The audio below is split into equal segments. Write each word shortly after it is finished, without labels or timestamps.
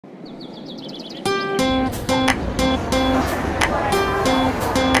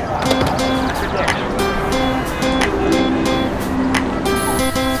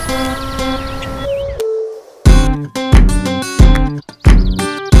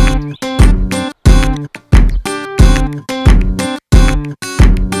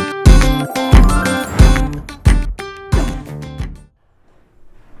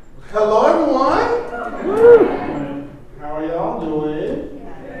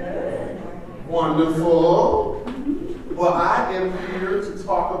Wonderful. Well, I am here to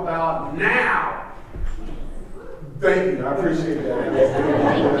talk about now. Thank you, I appreciate that.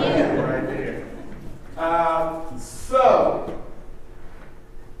 Thank you. Right there. Now.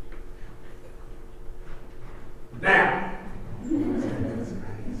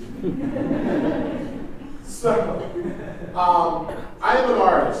 I am an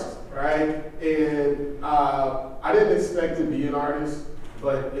artist, right? And I didn't expect to be an artist,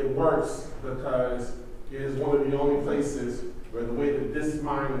 but it works because it is one of the only places where the way that this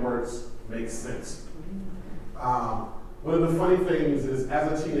mind works makes sense. One of the funny things is,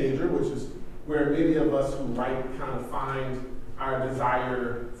 as a teenager, which is where many of us who write kind of find our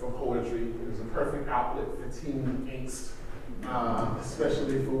desire for poetry, it is a perfect outlet for teen angst,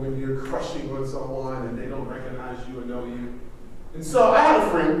 especially for when you're crushing on someone and they don't recognize you or know you. And so I had a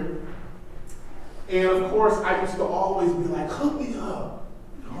friend, and of course I used to always be like, hook me up.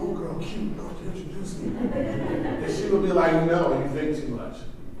 Homegirl cute, don't you introduce me. And she would be like, no, you think too much.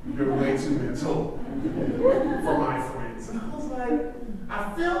 You're way too mental for my friends. And I was like,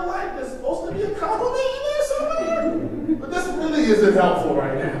 I feel like there's supposed to be a compliment in there somewhere, but this really isn't helpful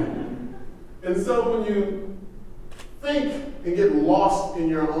right now. And so when you think and get lost in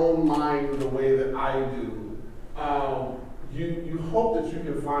your own mind the way that I do, you hope that you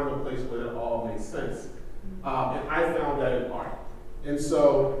can find a place where it all makes sense. And I found that in art. And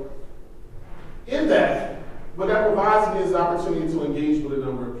so, in that, what that provides me is the opportunity to engage with a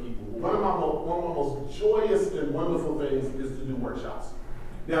number of people. One of my most joyous and wonderful things is to do workshops.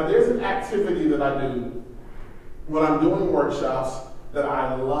 Now, there's an activity that I do when I'm doing workshops that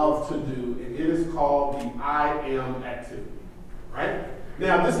I love to do, and it is called the I Am activity, right?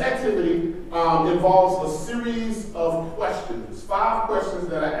 Now, this activity involves a series of questions, 5 questions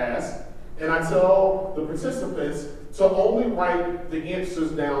that I ask, and I tell the participants to only write the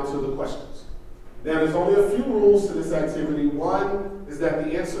answers down to the questions. Now, there's only a few rules to this activity. One is that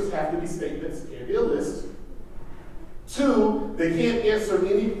the answers have to be statements, can't be a list. 2, they can't answer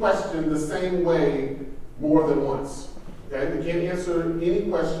any question the same way more than once. Okay? They can't answer any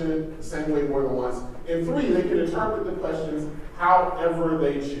question the same way more than once. And 3, they can interpret the questions however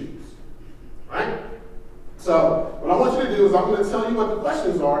they choose. Right? So, what I want you to do is I'm going to tell you what the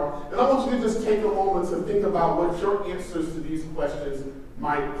questions are, and I want you to just take a moment to think about what your answers to these questions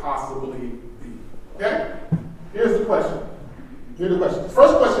might possibly be. Okay? Here's the question. Here's the question. The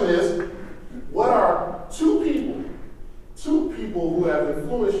first question is, what are two people who have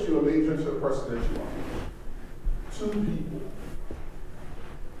influenced you and made you into the person that you are? 2 people.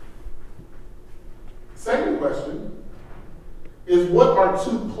 Second question is, what are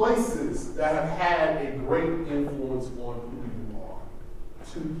 2 places that have had a great influence on who you are?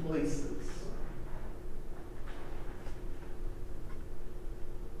 2 places.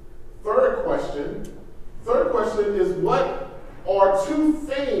 Third question is, what are 2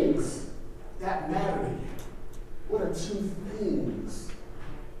 things that matter to you? What are 2 things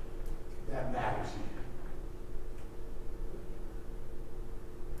that matter to you?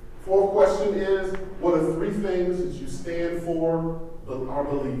 Fourth question is, what are 3 things that you stand for or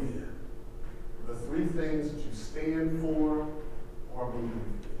believe in? The 3 things that you stand for or believe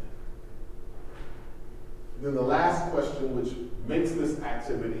in. And then the last question, which makes this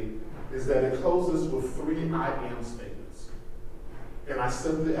activity, is that it closes with 3 I am statements. And I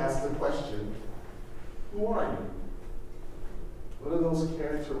simply ask the question, who are you? What are those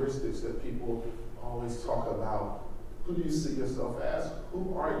characteristics that people always talk about? Who do you see yourself as?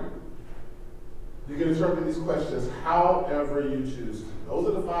 Who are you? You can interpret these questions however you choose to. Those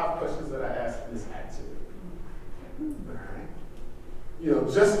are the 5 questions that I ask in this activity. All right. You know,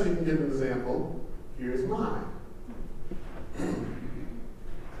 just so you can get an example, here's mine.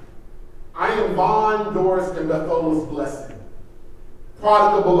 I am Vaughn, Doris, and Bethola's blessing.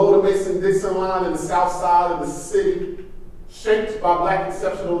 Product of below the Mason-Dixon line in the south side of the city, shaped by Black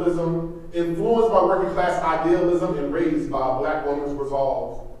exceptionalism, influenced by working class idealism, and raised by a Black woman's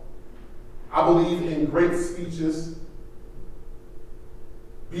resolve. I believe in great speeches,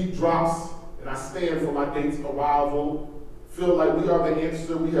 beat drops, and I stand for my date's arrival. Feel like we are the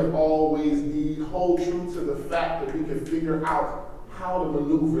answer we have always needed. Hold true to the fact that we can figure out how to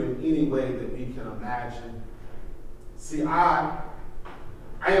maneuver in any way that we can imagine. See, I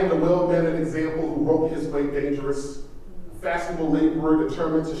am the well-mannered example who wrote his way dangerous, a fashionable laborer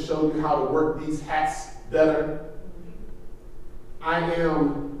determined to show you how to work these hats better. I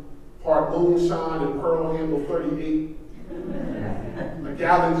am part moonshine and pearl handle 38, a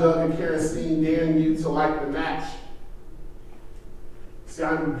gallon jug of kerosene daring you to light the match. See,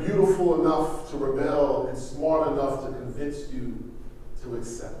 I'm beautiful enough to rebel and smart enough to convince you to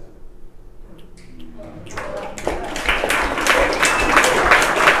accept it.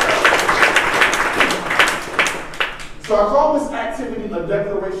 So I call this activity a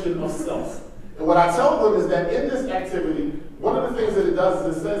declaration of self. And what I tell them is that in this activity, one of the things that it does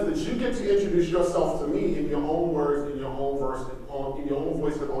is it says that you get to introduce yourself to me in your own words, in your own verse, in your own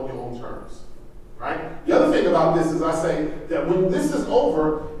voice, and on your own terms. Right? The other thing about this is I say that when this is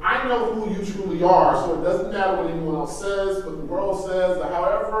over, I know who you truly are. So it doesn't matter what anyone else says, what the world says, or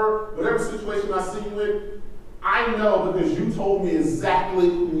however, whatever situation I see you in, I know because you told me exactly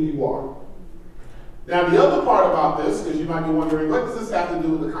who you are. Now, the other part about this, because you might be wondering, what does this have to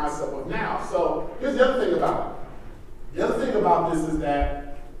do with the concept of now? So here's the other thing about it. The other thing about this is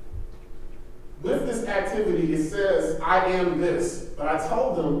that with this activity, it says, I am this. But I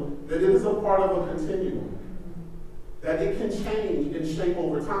told them that it is a part of a continuum, that it can change and shape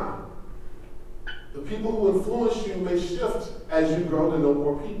over time. The people who influence you may shift as you grow to know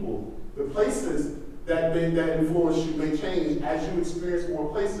more people. The places that influence you may change as you experience more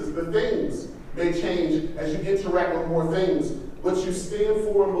places. The things may change as you interact with more things. What you stand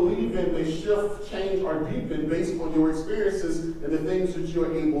for and believe in may shift, change, or deepen based on your experiences and the things that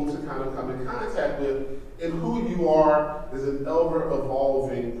you're able to kind of come in contact with. And who you are is an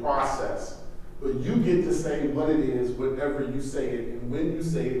ever-evolving process. But you get to say what it is whenever you say it, and when you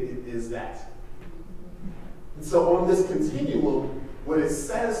say it, it is that. And so on this continuum, what it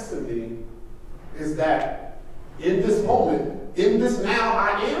says to me is that in this moment, in this now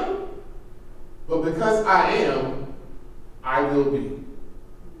I am, but because I am, I will be.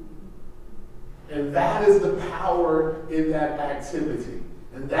 And that is the power in that activity.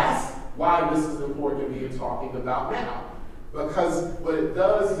 And that's why this is important to me in talking about now. Because what it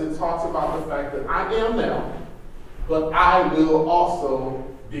does is it talks about the fact that I am now, but I will also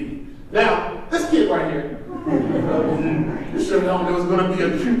be. Now, this kid right here, you should have known there was going to be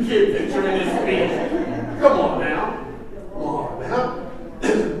a cute kid picture in this speech. Come on now. Come on now.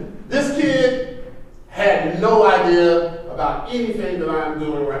 This kid had no idea about anything that I am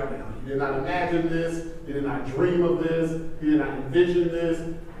doing right now. He did not imagine this. He did not dream of this. He did not envision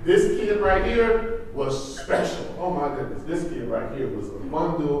this. This kid right here was special. Oh my goodness. This kid right here was a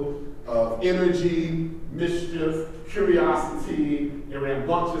bundle of energy, mischief, curiosity, and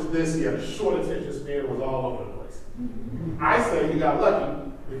rambunctiousness. He had a short attention span, was all over the place. I say he got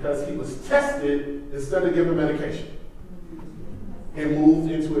lucky because he was tested instead of given medication. And moved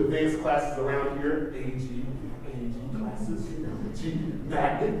into advanced classes around here, AG classes,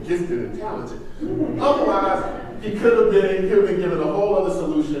 magnet, gifted, and talented. Otherwise, he could have been given a whole other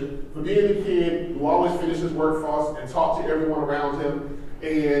solution for being a kid who always finished his work fast and talked to everyone around him.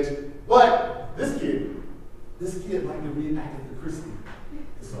 But this kid liked to read Agatha Christie,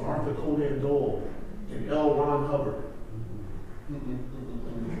 Sir Arthur Conan Doyle, and L. Ron Hubbard.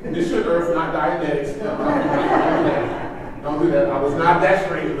 Mission Earth, not Dianetics. Don't do that. I was not that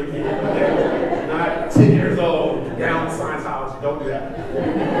strange of a kid. Okay? Not 10 years old, down to Scientology. Don't do that.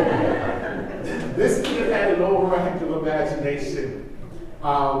 This kid had an overactive imagination.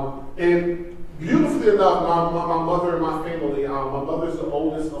 And beautifully enough, my mother and my family, my mother's the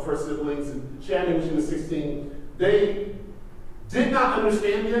oldest of her siblings, and she had me when she was 16. They did not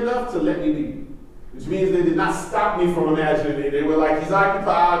understand me enough to let me be. Which means they did not stop me from imagining it. They were like, he's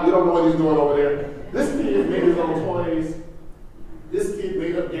occupied, we don't know what he's doing over there. This kid made his own toys. This kid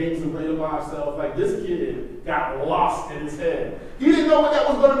made up games and played them by himself. Like, this kid got lost in his head. He didn't know what that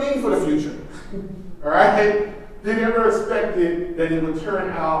was going to mean for the future. All right? They never expected that it would turn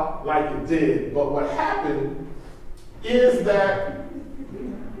out like it did. But what happened is that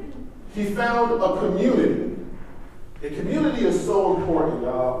he found a community. A community is so important,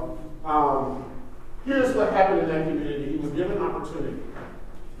 y'all. Here's what happened in that community. He was given an opportunity.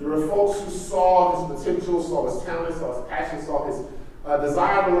 There were folks who saw his potential, saw his talent, saw his passion, saw his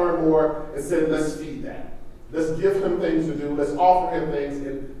desire to learn more, and said, let's feed that. Let's give him things to do. Let's offer him things.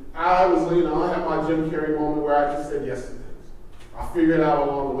 And I was, I had my Jim Carrey moment where I just said yes to things. I figured it out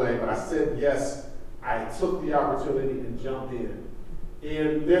along the way, but I said yes. I took the opportunity and jumped in.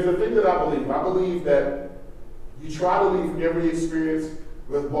 And there's a thing that I believe. I believe that you try to leave every experience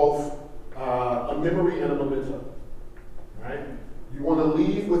with both a memory and a memento. Right? You want to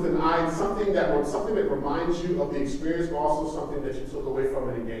leave with an eye, something that reminds you of the experience, but also something that you took away from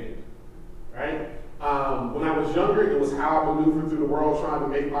it and gained. Right? When I was younger, it was how I maneuvered through the world trying to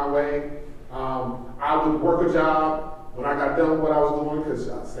make my way. I would work a job. When I got done with what I was doing,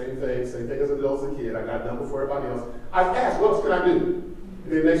 because same thing as a kid, I got done before everybody else. I'd ask, what else can I do?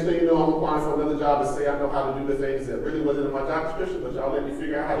 And then next thing you know, I'm applying for another job to say I know how to do the things that really wasn't in my job description, but y'all let me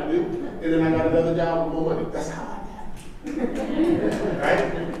figure out how to do. And then I got another job with more money. That's how I did. Right?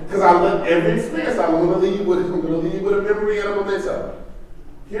 Because I love every experience. I'm going to leave with a memory and a memento.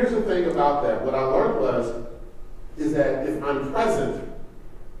 Here's the thing about that. What I learned was is that if I'm present,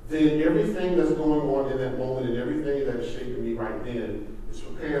 then everything that's going on in that moment and everything that is shaping me right then is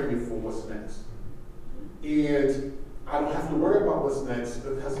preparing me for what's next. And I don't have to worry about what's next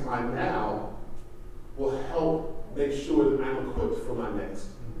because my now will help make sure that I'm equipped for my next.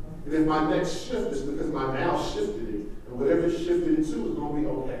 And if my next shift is because my now shifted it, and whatever it shifted it to is going to be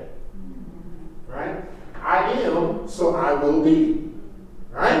okay. Right? I am, so I will be.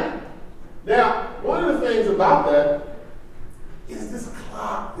 Right? Now, one of the things about that is this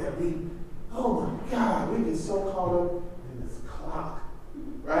clock that oh my God, we get so caught up in this clock.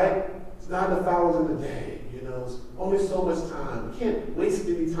 Right? It's 9 to 5 hours in a day, it's only so much time. We can't waste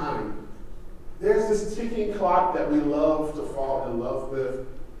any time. There's this ticking clock that we love to fall in love with,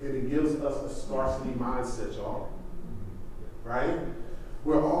 and it gives us a scarcity mindset, y'all. Right?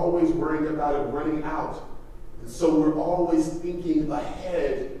 We're always worrying about it running out. And so we're always thinking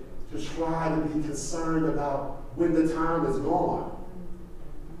ahead to try to be concerned about when the time is gone.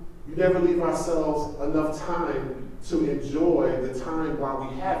 We never leave ourselves enough time to enjoy the time while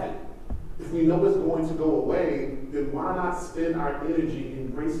we have it. If we know it's going to go away, then why not spend our energy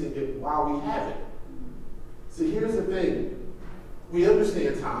embracing it while we have it? See, here's the thing. We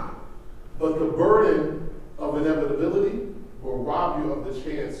understand time, but the burden of inevitability will rob you of the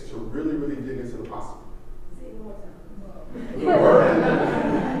chance to really, really dig into the possible.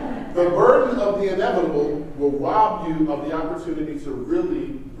 The burden of the inevitable will rob you of the opportunity to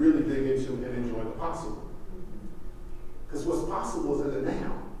really, really dig into and enjoy the possible. Because what's possible is in the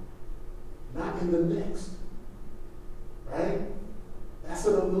now, not in the next. Right? That's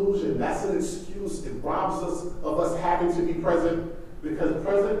an illusion. That's an excuse. It robs us of us having to be present, because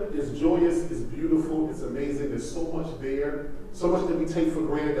present is joyous, it's beautiful, it's amazing. There's so much there, so much that we take for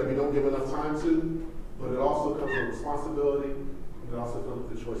granted that we don't give enough time to. But it also comes with responsibility, and it also comes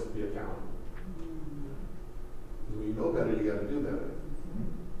with the choice to be accountable. When you know better, you got to do better.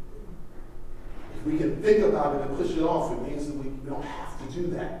 If we can think about it and push it off, it means that we don't have to do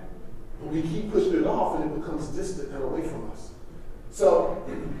that. But we keep pushing it off, and it becomes distant and away from us. So,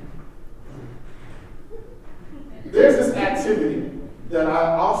 there's this activity that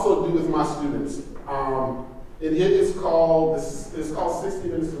I also do with my students. And it is called 60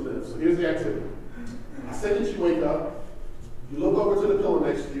 Minutes to Live. So here's the activity. I say that you wake up, you look over to the pillow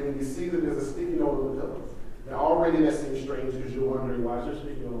next to you, and you see that there's a sticky note on the pillow. Now already that seems strange because you're wondering, why is there a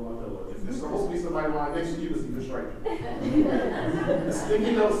sticky note on my pillow? If there's supposed to be somebody lying next to you, it's even stranger. The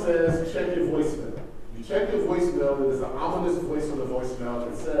sticky note says, check your voicemail. You check your voicemail, and there's an ominous voice on the voicemail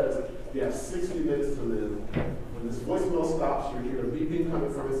that says, you have 60 minutes to live. When this voicemail stops, you hear a beeping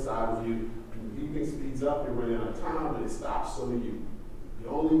coming from inside of you. When the beeping speeds up, you're running out of time, and it stops, so do you. The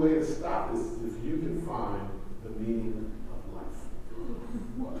only way to stop this is if you can find the meaning of life.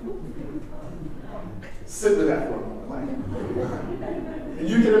 Sit with that for a moment. And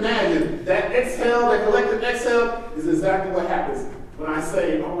you can imagine that exhale, that collective exhale, is exactly what happens when I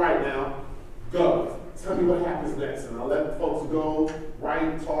say, all right now, go. Tell me what happens next. And I'll let folks go,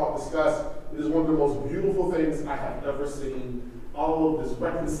 write, talk, discuss. It is one of the most beautiful things I have ever seen. All of this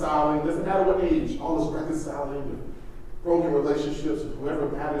reconciling, doesn't matter what age, all this reconciling with broken relationships with whoever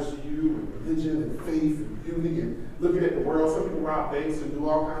matters to you, and religion and faith and beauty and looking at the world. Some people rob banks and do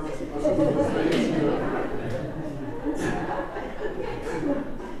all kinds of things.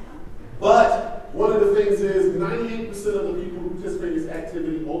 But one of the things is 98% of the people who participate in this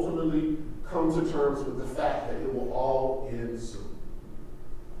activity ultimately come to terms with the fact that it will all end soon.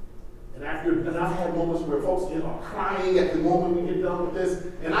 And I've had moments where folks are crying at the moment we get done with this,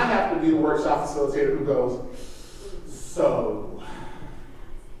 and I have to be the workshop facilitator who goes, so,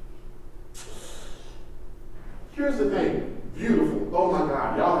 here's the thing, beautiful, oh my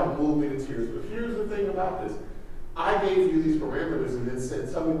God, y'all have moved me to tears, but here's the thing about this. I gave you these parameters and then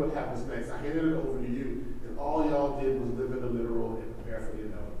said, tell me what happens next. I handed it over to you, and all y'all did was live in the literal and prepare for the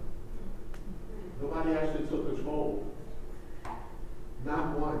inevitable. Nobody actually took control.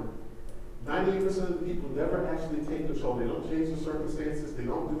 Not one. 98% of the people never actually take control. They don't change the circumstances. They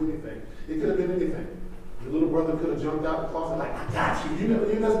don't do anything. It could have been anything. Your little brother could have jumped out the closet like, I got you.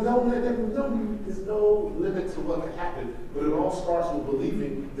 There's no limit to what could happen. But it all starts with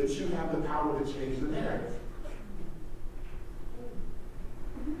believing that you have the power to change the narrative.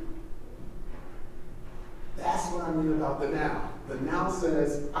 That's what I mean about the now. The now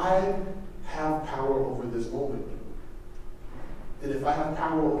says, I have power over this moment. And if I have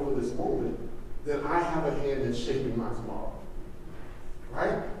power over this moment, then I have a hand in shaping my tomorrow.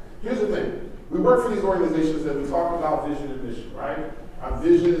 Right? Here's the thing. We work for these organizations that we talk about vision and mission, right? Our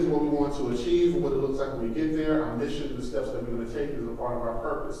vision is what we want to achieve and what it looks like when we get there. Our mission, the steps that we're going to take, is a part of our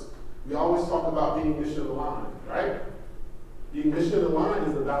purpose. We always talk about being mission aligned, right? Being mission aligned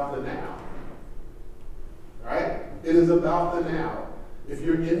is about the now, right? It is about the now. If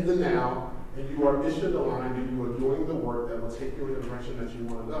you're in the now and you are mission aligned and you are doing the work that will take you in the direction that you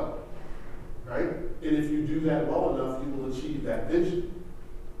want to go, right? And if you do that well enough, you will achieve that vision.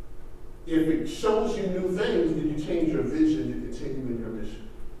 If it shows you new things, then you change your vision, you continue in your mission.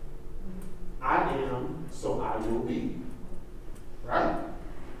 I am, so I will be. Right?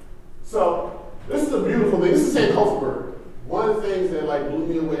 So, this is a beautiful thing. This is Sankofa bird. One of the things that blew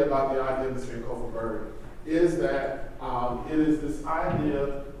me away about the idea of the Sankofa bird is that it is this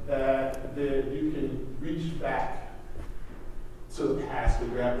idea that you can reach back to the past to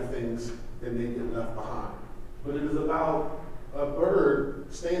grab the things that may get left behind. But it is about a bird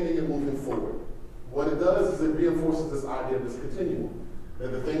standing and moving forward. What it does is it reinforces this idea of this continuum, that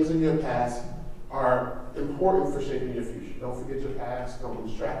the things in your past are important for shaping your future. Don't forget your past, don't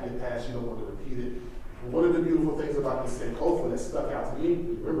lose track of your past, you don't want to repeat it. And one of the beautiful things about this Sankofa that stuck out to me,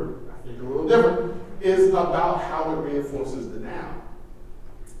 remember, I think a little different, is about how it reinforces the now.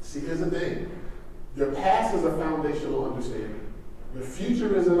 See, here's the thing. Your past is a foundational understanding. Your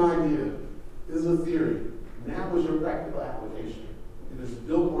future is an idea, is a theory. Now is your practical application. It is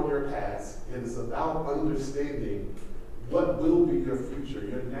built on your past. It is about understanding what will be your future.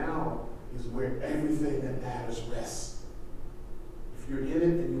 Your now is where everything that matters rests. If you're in it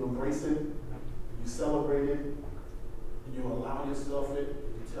and you embrace it, and you celebrate it, and you allow yourself it,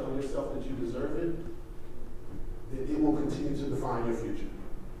 and you tell yourself that you deserve it, then it will continue to define your future.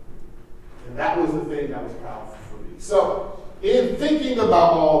 And that was the thing that was powerful for me. So, in thinking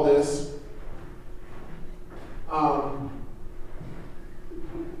about all this,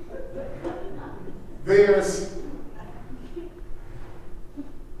 there's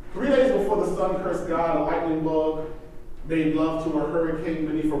 3 days before the sun cursed God, a lightning bug made love to a hurricane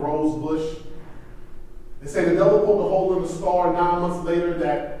beneath a rose bush. They say the devil pulled a hole in the star. 9 months later,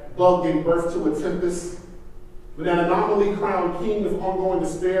 that bug gave birth to a tempest. When that anomaly crowned king of ongoing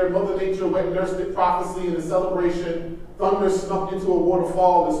despair, Mother Nature wet nursed it prophecy in a celebration. Thunder snuck into a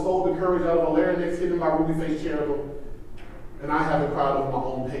waterfall and stole the courage out of a larynx hidden by ruby-faced cherubim. And I haven't cried over my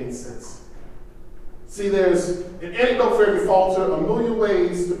own pain since. See, there's an antidote for every falter, a million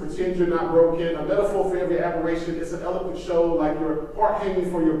ways to pretend you're not broken, a metaphor for every aberration. It's an eloquent show, like your heart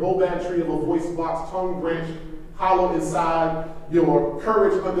hanging for your bow battery of a voice box, tongue branched, hollow inside, your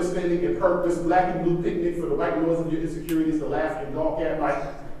courage, understanding, and purpose, black and blue picnic for the white noise of your insecurities to laugh and gawk at, like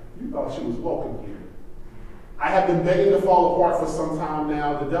you thought she was welcome here. I have been begging to fall apart for some time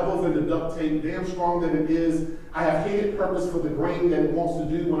now. The devil's in the duct tape, damn strong that it is. I have hated purpose for the grain that it wants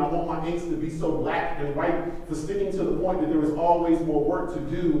to do when I want my inks to be so black and white, for sticking to the point that there is always more work to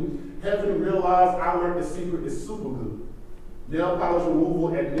do. Heaven realized I learned the secret is super glue. Nail polish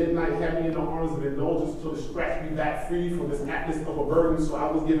removal at midnight had me in the arms of indulgence until it scratched me back free from this atlas of a burden, so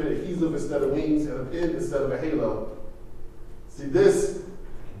I was given adhesive instead of wings and a pin instead of a halo. See, this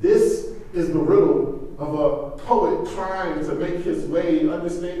is the riddle of a poet trying to make his way,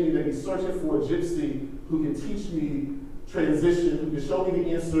 understanding that he's searching for a gypsy who can teach me transition, who can show me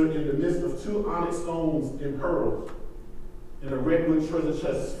the answer in the midst of 2 onyx stones and pearls, and a redwood treasure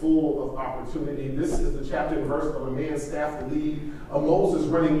chest full of opportunity. This is the chapter and verse of a man's staff to lead, a Moses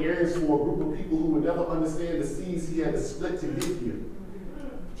running errands for a group of people who would never understand the seas he had to split to get here,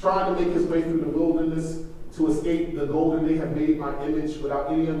 trying to make his way through the wilderness to escape the golden they have made my image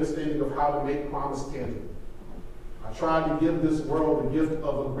without any understanding of how to make promise tangible. I tried to give this world the gift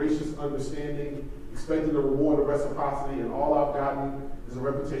of a gracious understanding, expecting a reward of reciprocity, and all I've gotten is a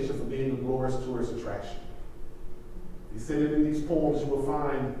reputation for being a glorious tourist attraction. He said that in these poems you will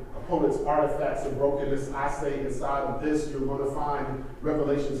find a poet's artifacts of brokenness. I say inside of this you're going to find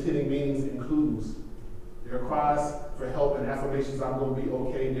revelations, hidden meanings, and clues. There are cries for help and affirmations I'm going to be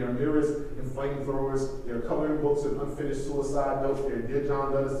okay. There are mirrors and flamethrowers. There are coloring books and unfinished suicide notes. There are dear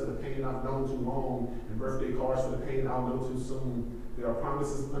John letters to the pain I've known too long, and birthday cards for the pain I'll know too soon. There are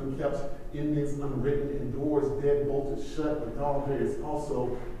promises unkept, endings unwritten, and doors dead bolted shut. But y'all, there is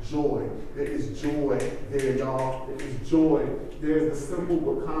also joy. There is joy there, y'all. There is joy. There is the simple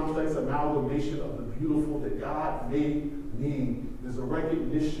but complex amalgamation of the beautiful that God made me. There's a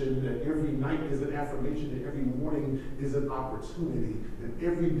recognition that every night is an affirmation, that every morning is an opportunity, that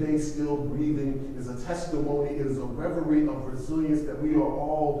every day still breathing is a testimony. It is a reverie of resilience that we are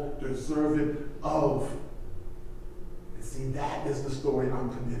all deserving of. And see, that is the story I'm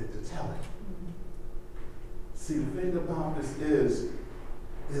committed to telling. See, the thing about this is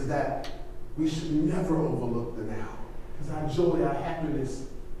that we should never overlook the now. Because our joy, our happiness,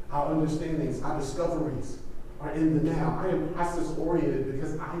 our understandings, our discoveries are in the now. I am process oriented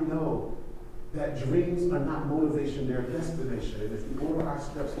because I know that dreams are not motivation, they're destination. And if we order our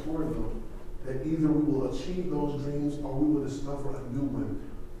steps toward them, that either we will achieve those dreams or we will discover a new one.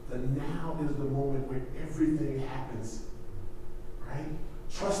 The now is the moment where everything happens, right?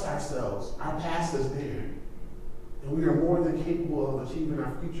 Trust ourselves. Our past is there. And we are more than capable of achieving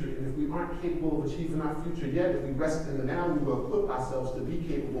our future. And if we aren't capable of achieving our future yet, if we rest in the now, we will equip ourselves to be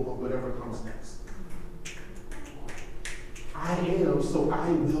capable of whatever comes next. I am, so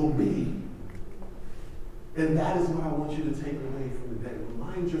I will be. And that is what I want you to take away from the day.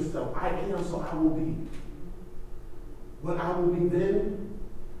 Remind yourself, I am, so I will be. What I will be then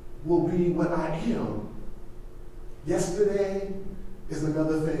will be what I am. Yesterday is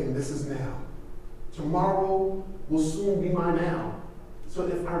another thing. This is now. Tomorrow will soon be my now. So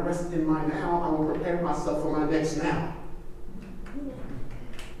if I rest in my now, I will prepare myself for my next now.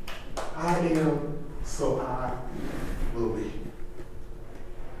 I am, so I will be.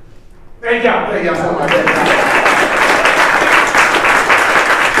 Thank y'all so much.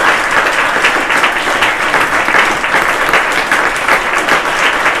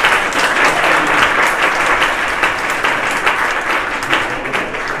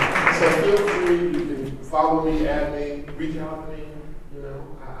 So feel free, you can follow me, add me, reach out to me. You know,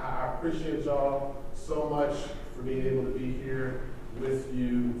 I appreciate y'all so much for being able to be here with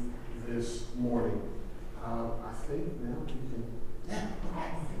you this morning. I think now we can.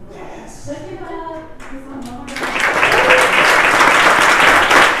 Yes. Look it up.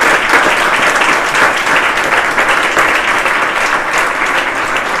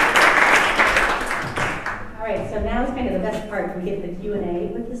 All right, so now is kind of the best part. We get the Q&A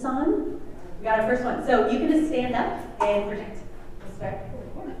with this on. We got our first one. So you can just stand up and project. Let's start.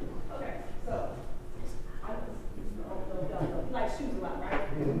 Okay, so I don't like shoes a lot, right?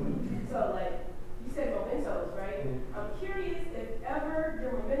 So like you said mementos, right? I'm curious if ever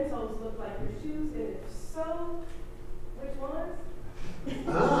your mementos look like your shoes, and if so, which ones?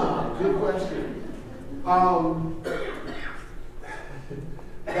 Good question.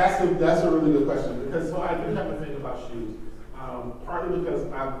 That's a really good question because so I do have a thing about shoes. Partly because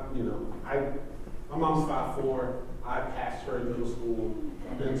my mom's 5'4". I passed her in middle school.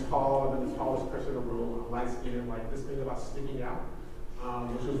 I've been tall. I've been the tallest person in the room. I'm light skinned. Like this thing about sticking out,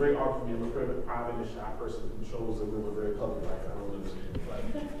 which was very hard for me. I'm a very private and shy person who chose to live a very public life. I don't understand. But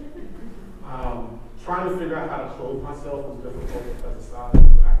trying to figure out how to clothe myself was difficult because the style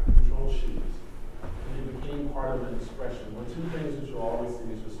I could control shoes. And it became part of an expression. One two things that you'll always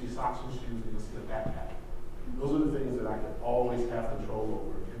see is you'll see socks and shoes and you'll see a backpack. Those are the things that I can always have control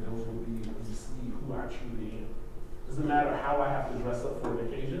over, and those will be to see who I truly am. Doesn't matter how I have to dress up for an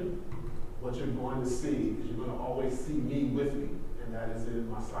occasion, what you're going to see is you're going to always see me with me, and that is in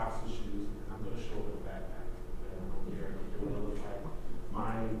my socks and shoes, and I'm going to show it a backpack. And I don't care if it looks like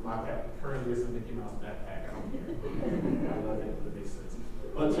my currently is a Mickey Mouse backpack. I don't care. I love it, but it makes sense.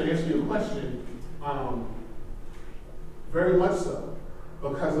 But to answer your question, very much so.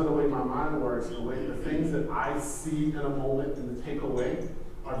 Because of the way my mind works, the things that I see in a moment and the takeaway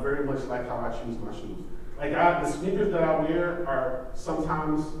are very much like how I choose my shoes. Like the sneakers that I wear are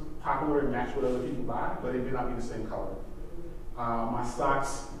sometimes popular and match what other people buy, but they may not be the same color. My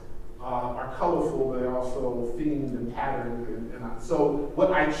socks are colorful, but they're also themed and patterned. So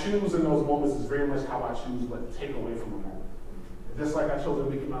what I choose in those moments is very much how I choose what to take away from a moment. Just like I chose a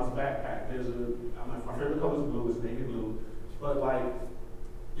Mickey Mouse backpack. My favorite color is blue, it's navy blue, but like,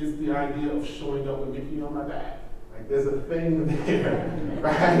 it's the idea of showing up with Mickey on my back. Like there's a thing there,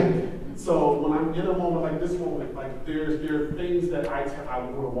 right? So when I'm in a moment like this moment, like there are things that I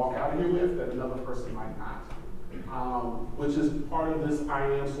want to walk out of here with that another person might not. Which is part of this I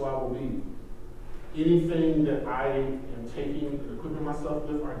am, so I will be. Anything that I am taking and equipping myself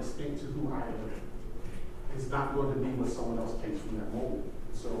with are distinct to who I am. It's not going to be what someone else takes from that moment.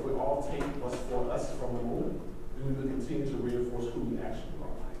 So if we all take what's for us from the moment, then we will continue to reinforce who we actually are.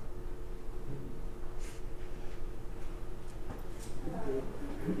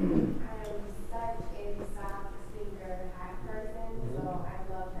 I'm such a sock sneaker hat person, so I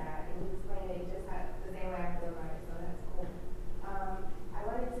love that. And you explained it just the same way I feel about it, so that's cool. I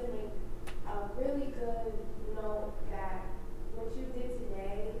wanted to make a really good note that what you did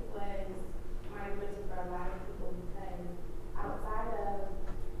today was monumental for a lot of people because outside of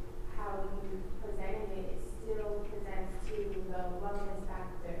how you presented it, it still presents to the wellness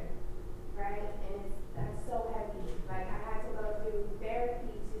factor, right? And that's so heavy. Like I had to go through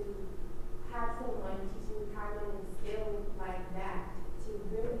therapy to have someone teach me how to instill like that, to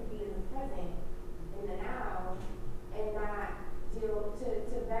really be in the present, in the now, and not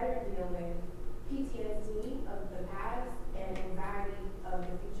to better deal with PTSD of the past and anxiety of the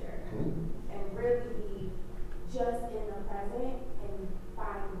future. And really be just in the present and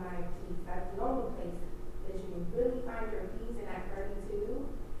find my peace. That's the only place that you can really find your peace. And at 32,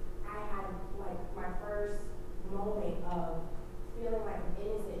 I had like my first moment of feeling like an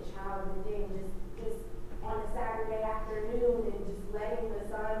innocent child and then just on a Saturday afternoon and just letting the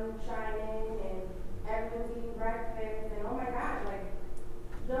sun shine in and everyone's eating breakfast and oh my gosh, like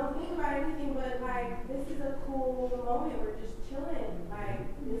don't think about anything but like this is a cool moment. We're just chilling. Like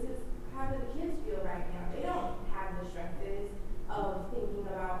this is how do the kids feel right now? They don't have the stresses of thinking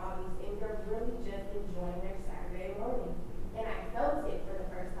about all these things. They're really just enjoying their Saturday morning. And I felt it for the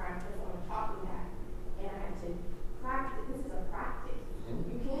first time because someone taught me that. And I had to practice. This is a practice.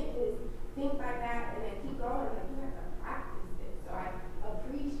 You can't just think like that and then keep going. Like you have to practice it. So I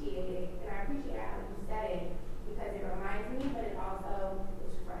appreciate it. And I appreciate how you said it because it reminds me, but it also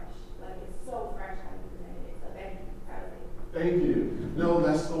is fresh. Like it's so fresh how you presented it. So thank you. That was it. Thank you. No,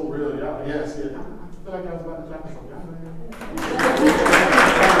 that's so real. Y'all, yes, yeah. I feel like I was about to drop something.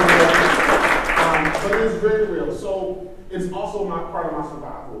 But it's very real. So it's also part of my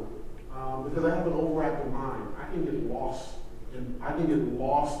survival because I have an overactive mind. I can get lost.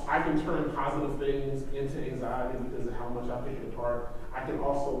 I can turn positive things into anxiety because of how much I pick it apart. I can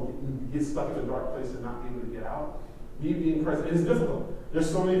also get stuck in a dark place and not be able to get out. Me being present, it's difficult. There's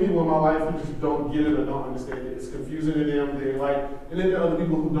so many people in my life who just don't get it or don't understand it. It's confusing to them. They're like, and then there are other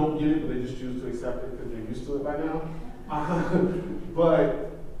people who don't get it, but they just choose to accept it because they're used to it by now.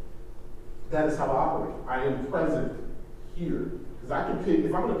 But that is how I operate. I am present here. Because I can pick,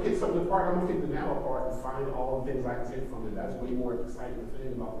 if I'm going to pick something apart, I'm going to pick the now apart and find all the things I can take from it. That's way more exciting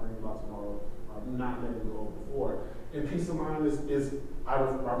thing about worrying about tomorrow, not letting go of before. And peace of mind is I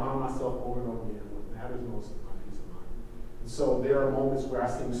remind myself over and over again what matters most is my peace of mind. And so there are moments where I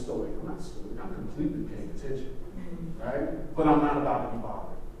seem stoic. I'm not stoic. I'm completely paying attention, right? But I'm not about to be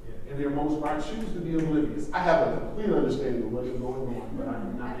bothered. And there are moments where I choose to be oblivious. I have a complete understanding of what is going on, but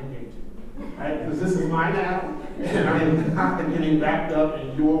I'm not engaging. Right? Because this is my now, and I am not getting backed up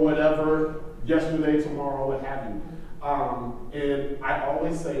in your whatever, yesterday, tomorrow, what have you. And I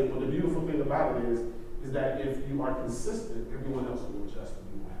always say, well, the beautiful thing about it is that if you are consistent, everyone else will adjust and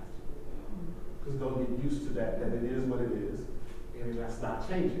you won't have to. Because they'll get used to that it is what it is, and that's not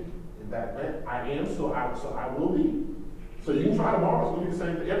changing. And that I am, so I will be. So you can try tomorrow, it's going to be the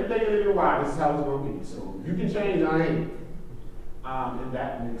same thing. Every day in your life, this is how it's going to be. So you can change, I ain't. And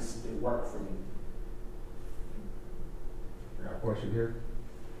that makes it work for me. I got a question here.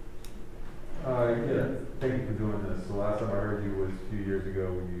 Yeah, thank you for doing this. The last time I heard you was a few years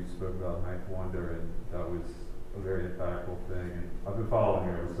ago when you spoke about Ninth Wonder, and that was a very impactful thing. And I've been following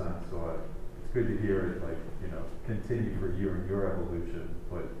you ever since, so it's good to hear it, continue for you and your evolution.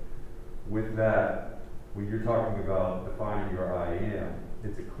 But with that, when you're talking about defining your I am,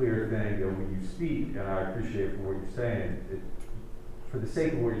 it's a clear thing that when you speak, and I appreciate for what you're saying, for the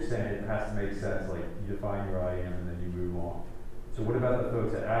sake of what you're saying, it has to make sense. Like you define your I am and then you move on. So what about the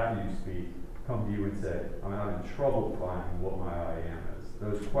folks that after you speak come to you and say, I'm having trouble defining what my I am is?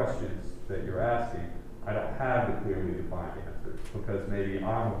 Those questions that you're asking, I don't have the clearly defined answers because maybe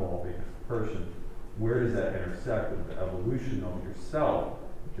I'm evolving as a person. Where does that intersect with the evolution of yourself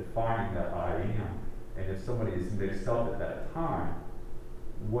defining that I am? And if somebody is mixed up at that time,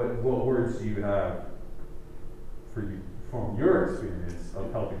 what words do you have for you from your experience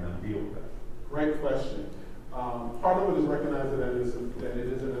of helping them deal with that? Great question. Part of it is recognizing that it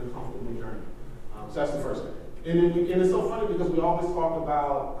is an uncomfortable journey. So that's the first thing. And it's so funny because we always talk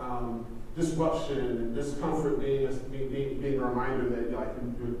about disruption and discomfort being a reminder that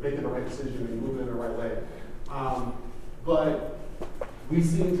you're making the right decision and moving in the right way. But we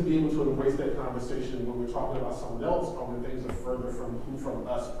seem to be able to embrace that conversation when we're talking about someone else or when things are further from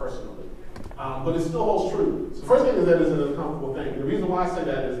us personally. But it still holds true. So the first thing is that it's an uncomfortable thing. The reason why I say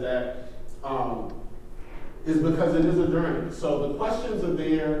that is because it is a journey. So the questions are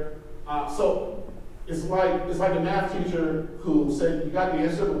there. So it's like a math teacher who said, you got the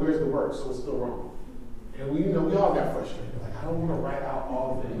answer, but where's the work? So it's still wrong. And we all got frustrated. Like, I don't want to write out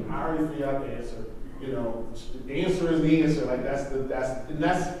all of it. I already figured out the answer. The answer is the answer. Like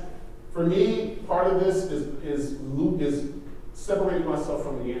that's for me, part of this is separating myself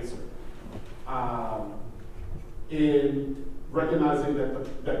from the answer. In recognizing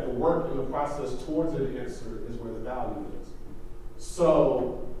that the work and the process towards an answer is where the value is.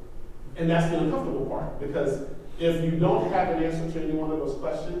 So, and that's the uncomfortable part, because if you don't have an answer to any one of those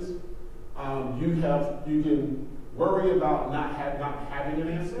questions, you can worry about not having an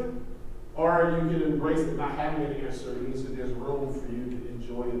answer, or you can embrace that not having an answer means that there's room for you to enjoy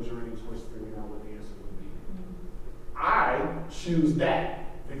enjoy a journey towards figuring out what the answer would be. I choose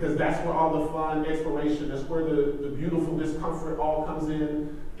that because that's where all the fun, exploration, that's where the beautiful discomfort all comes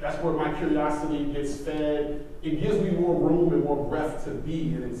in. That's where my curiosity gets fed. It gives me more room and more breath to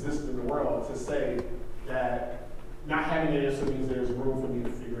be and exist in the world, to say that not having an answer means there's room for me to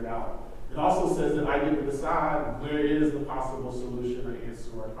figure it out. It also says that I get to decide where is the possible solution or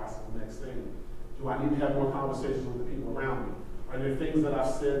answer or possible next thing. Do I need to have more conversations with the people around me? Are there things that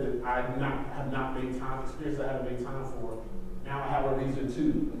I've said that I have not made time, experiences I haven't made time for? Now I have a reason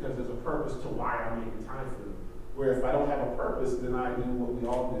to, because there's a purpose to why I'm making time for them. Where if I don't have a purpose, then I do what we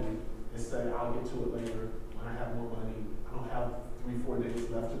all do, and say, I'll get to it later when I have more money. I don't have 3-4 days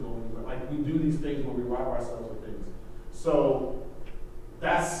left to go anywhere. Like, we do these things where we rob ourselves of things. So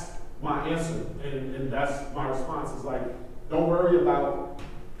that's my answer, and that's my response, is like, don't worry about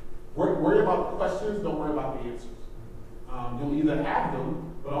the questions, don't worry about the answers. You'll either have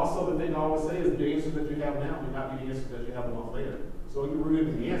them, but also the thing I always say is the answers that you have now may not be the answers that you have a month later. So you're rooted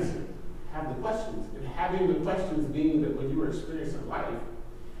in the answer. Have the questions. And having the questions mean that when you are experiencing life,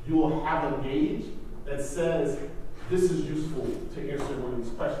 you will have a gauge that says, this is useful to answer one of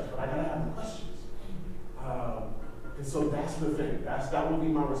these questions, but I gotta have the questions. And so that's the thing. That would be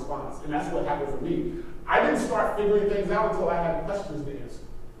my response. And that's what happened for me. I didn't start figuring things out until I had questions to answer.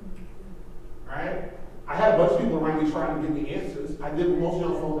 Right? I had a bunch of people around me trying to give me answers. I did what most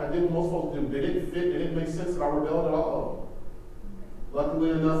young folks, I did what most folks do. They didn't fit, it didn't make sense, and I rebelled at all of them.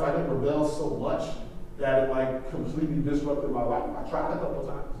 Luckily enough, I didn't rebel so much that it like completely disrupted my life. I tried a couple of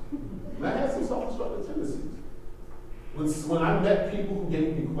times. And I had some self-destructive tendencies. When I met people who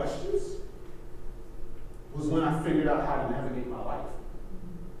gave me questions, was when I figured out how to navigate my life.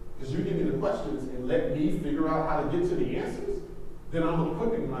 Because you give me the questions and let me figure out how to get to the answers, then I'm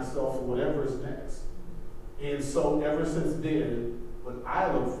equipping myself for whatever is next. And so ever since then, what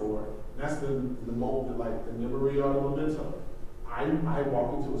I look for, that's the moment, like the memory or the memento. I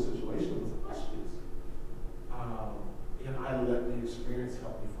walk into a situation with questions, and I let the experience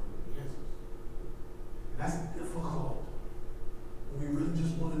help me find the answers. And that's difficult. We really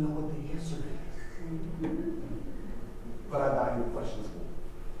just want to know what the answer is. But I value the questions more.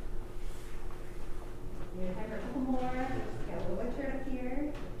 We have time for a couple more. Got a little white shirt up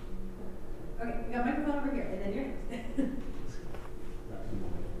here. Okay, we got a microphone over here, and then you're next.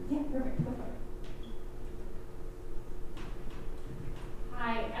 Yeah, perfect. Go for it.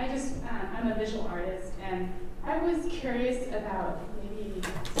 Hi, I'm a visual artist, and I was curious about maybe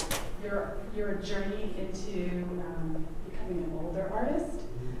your journey into becoming an older artist.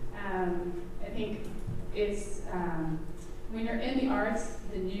 I think it's, when you're in the arts,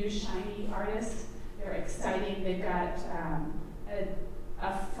 the new shiny artists, they're exciting. They've got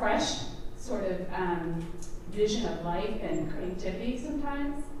a fresh sort of vision of life and creativity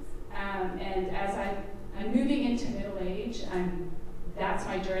sometimes. And as I'm moving into middle age, that's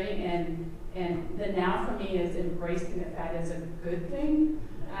my journey, and the now for me is embracing that is a good thing,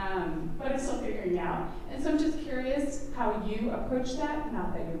 but I'm still figuring out. And so I'm just curious how you approach that,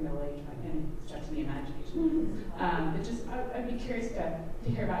 not that you're middle age by any stretch of the imagination, but just I'd be curious to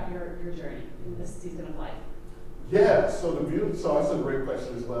hear about your journey in this season of life. Yeah, so that's a great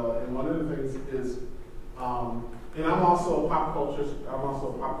question as well. And one of the things is, and I'm also a pop culture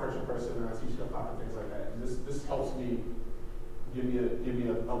person, and I teach hip hop and things like that. And this helps me give me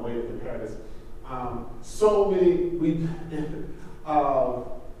a way to compare this.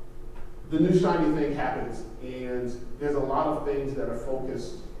 The new shiny thing happens, and there's a lot of things that are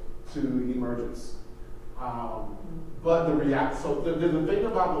focused to emergence. But there's a thing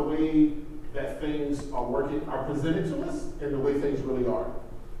about the way that things are presented to us, and the way things really are.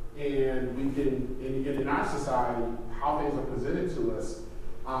 And we can, in our society, how things are presented to us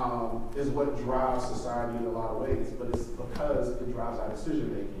is what drives society in a lot of ways, but it's because it drives our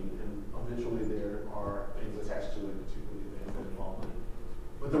decision making, and eventually there are things attached to it, particularly things that involve money.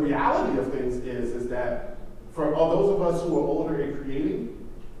 But the reality of things is that for all those of us who are older and creating,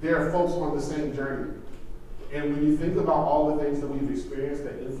 there are folks on the same journey. And when you think about all the things that we've experienced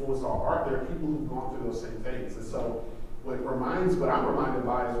that influence our art, there are people who've gone through those same things. And so what I'm reminded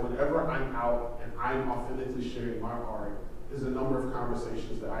by is whenever I'm out and I'm authentically sharing my art, there's a number of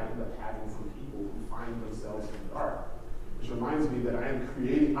conversations that I end up having from people who find themselves in the art, which reminds me that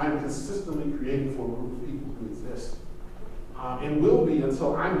I'm consistently creating for a group of people who exist, and will be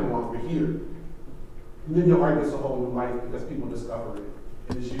until I'm no longer here. And then your art gets a whole new life because people discover it.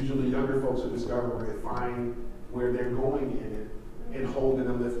 And it's usually younger folks who discover it, find where they're going in it, and hold it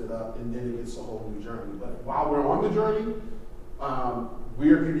and lift it up, and then it gets a whole new journey. But while we're on the journey,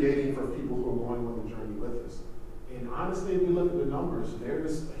 we're creating for people who are going on the journey with us. And honestly, if you look at the numbers,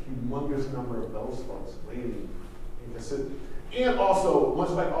 there's a humongous number of those folks waiting and consider. And also, much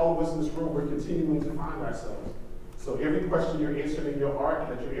like all of us in this room, we're continuing to find ourselves. So every question you're answering in your art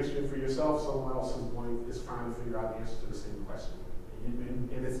that you're answering for yourself, someone else is trying to figure out the answer to the same question.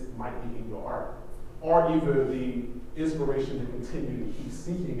 And it might be in your art. Or either the inspiration to continue to keep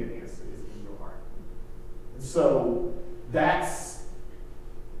seeking an answer is in your art. And so that's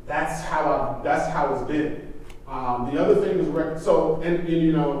how it's been. The other thing is,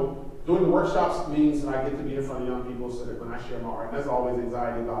 doing the workshops means I get to be in front of young people so that when I share my art, and there's always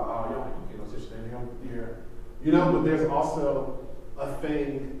anxiety about, young people, just standing up here. But there's also a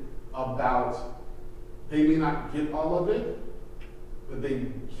thing about they may not get all of it, but they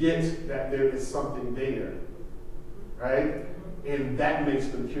get that there is something there, right? And that makes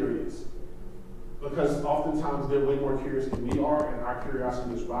them curious. Because oftentimes they're way more curious than we are, and our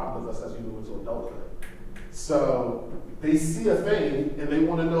curiosity is robbed of us as we move into adulthood. So they see a thing, and they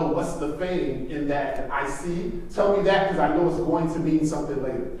want to know what's the thing in that I see. Tell me that, because I know it's going to mean something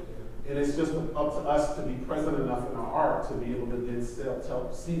later. And it's just up to us to be present enough in our art to be able to then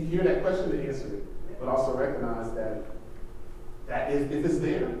hear that question and answer it, but also recognize that if it's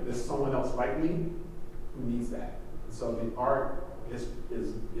there, there's someone else like me who needs that. And so the art is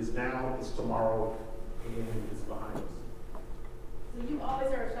now, it's tomorrow, and it's behind us. So you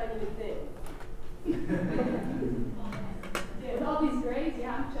always are shiny new things. With all these grades,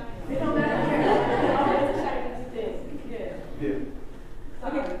 yeah, I'm shiny. It don't matter. You're always a shiny new thing. Good. Yeah.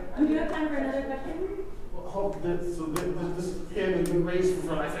 Okay, do you have time for another question? Well, this hand has been raised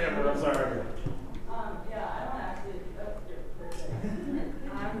for my family. I'm sorry. Yeah, I don't actually. Oh, you're perfect.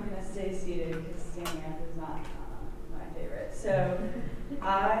 I'm gonna stay seated because standing up is not my favorite. So,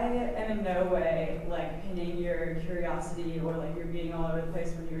 I am in no way like pinning your curiosity or like you're being all over the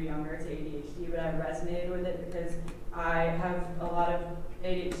place when you were younger to ADHD, but I resonated with it because I have a lot of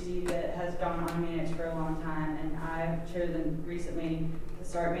ADHD that has gone unmanaged for a long time, and I've chosen recently to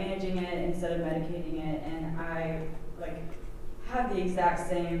start managing it instead of medicating it, and I have the exact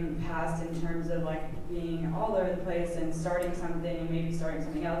same past in terms of being all over the place and starting something and maybe starting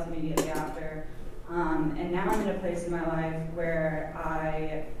something else immediately after. And now I'm in a place in my life where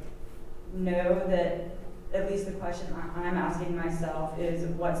I know that at least the question I'm asking myself is,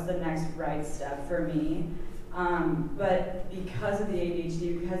 what's the next right step for me? But because of the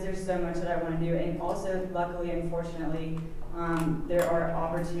ADHD, because there's so much that I want to do, and also luckily and fortunately, there are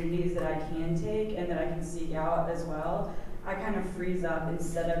opportunities that I can take and that I can seek out as well, I kind of freeze up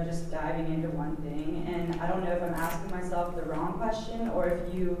instead of just diving into one thing. And I don't know if I'm asking myself the wrong question, or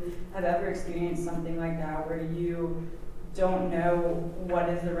if you have ever experienced something like that where you don't know what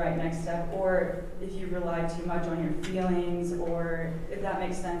is the right next step, or if you rely too much on your feelings, or if that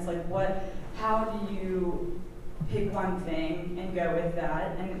makes sense, how do you pick one thing and go with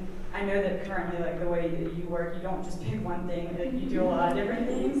that? And I know that currently, the way that you work, you don't just pick one thing, you do a lot of different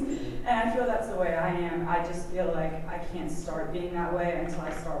things. And I feel that's the way I am. I just feel like I can't start being that way until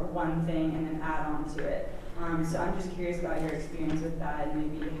I start one thing and then add on to it. So I'm just curious about your experience with that,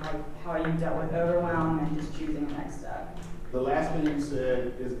 and maybe how you dealt with overwhelm and just choosing the next step. The last thing you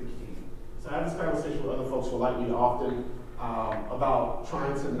said is the key. So I have this conversation with other folks who are like me often about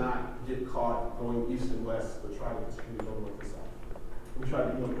trying to not get caught going east and west, but try to continue to go north and south. We try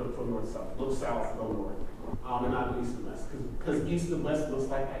to go north and south. Look south, go north. And not east and west. Because east and west looks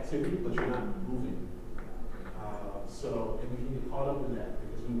like activity, but you're not moving. And we can get caught up in that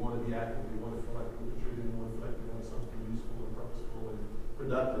because we want to be active, we want to feel like we're contributing, we want to feel like we're doing something useful and purposeful and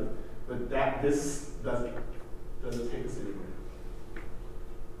productive. But this doesn't take us anywhere.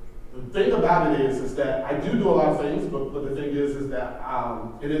 The thing about it is that I do a lot of things, but the thing is that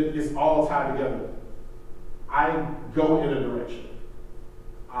it's all tied together. I go in a direction,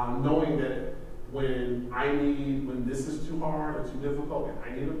 knowing that when this is too hard or too difficult and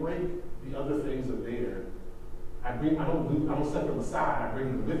I need a break, the other things are there. I don't set them aside. I bring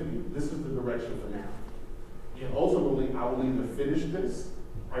them with me. This is the direction for now. And ultimately, I will either finish this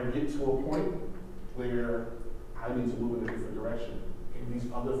or get to a point where I need to move in a different direction. And these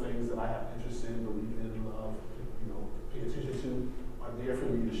other things that I have interest in, believe in, love, pay attention to, are there for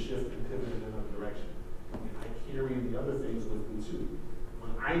me to shift and pivot in another direction. And I carry the other things with me too.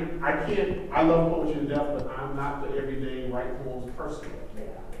 When I love poetry to death, but I'm not the everyday write poems person.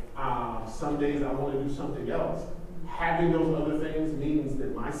 Some days I want to do something else. Having those other things means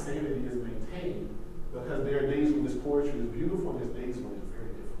that my sanity is maintained, because there are days when this poetry is beautiful and there's days when it's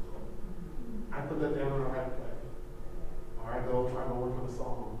very difficult. I put that down on a rap play. Or I go work on a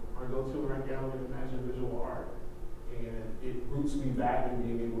song. Or I go to an art gallery and imagine visual art. And it roots me back in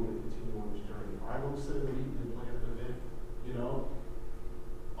being able to continue on this journey. Or I go sit in the evening and plan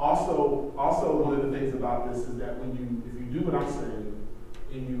also one of the things about this is that if you do what I'm saying,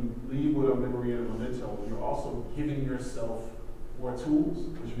 and you leave with a memory and a memento, you're also giving yourself more tools,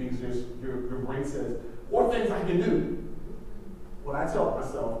 which means your brain says, more things I can do. What I tell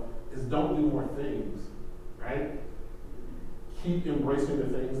myself is don't do more things, right? Keep embracing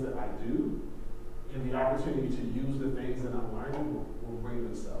the things that I do, and the opportunity to use the things that I'm learning will bring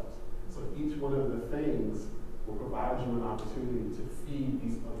themselves. So each one of the things will provide you an opportunity to feed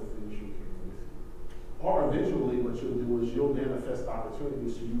these other things you can with. Or eventually what you'll do is you'll manifest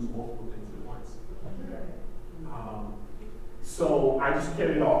opportunities to use multiple things at once. So I just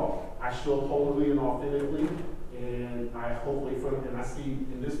carry it all. I show up wholly and authentically, and I hopefully and I see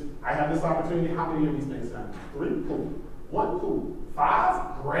in this, I have this opportunity. How many of these things happen? 3? Cool. 1? Cool.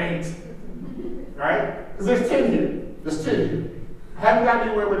 5? Great. Right? Because there's 10 here. There's 10 here. I haven't gotten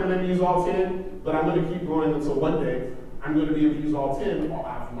anywhere where let me use all 10, but I'm going to keep going until one day I'm going to be able to use all 10, or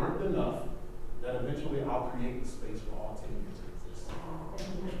I've learned enough that eventually I'll create the space for all 10 to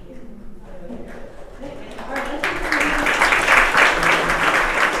exist.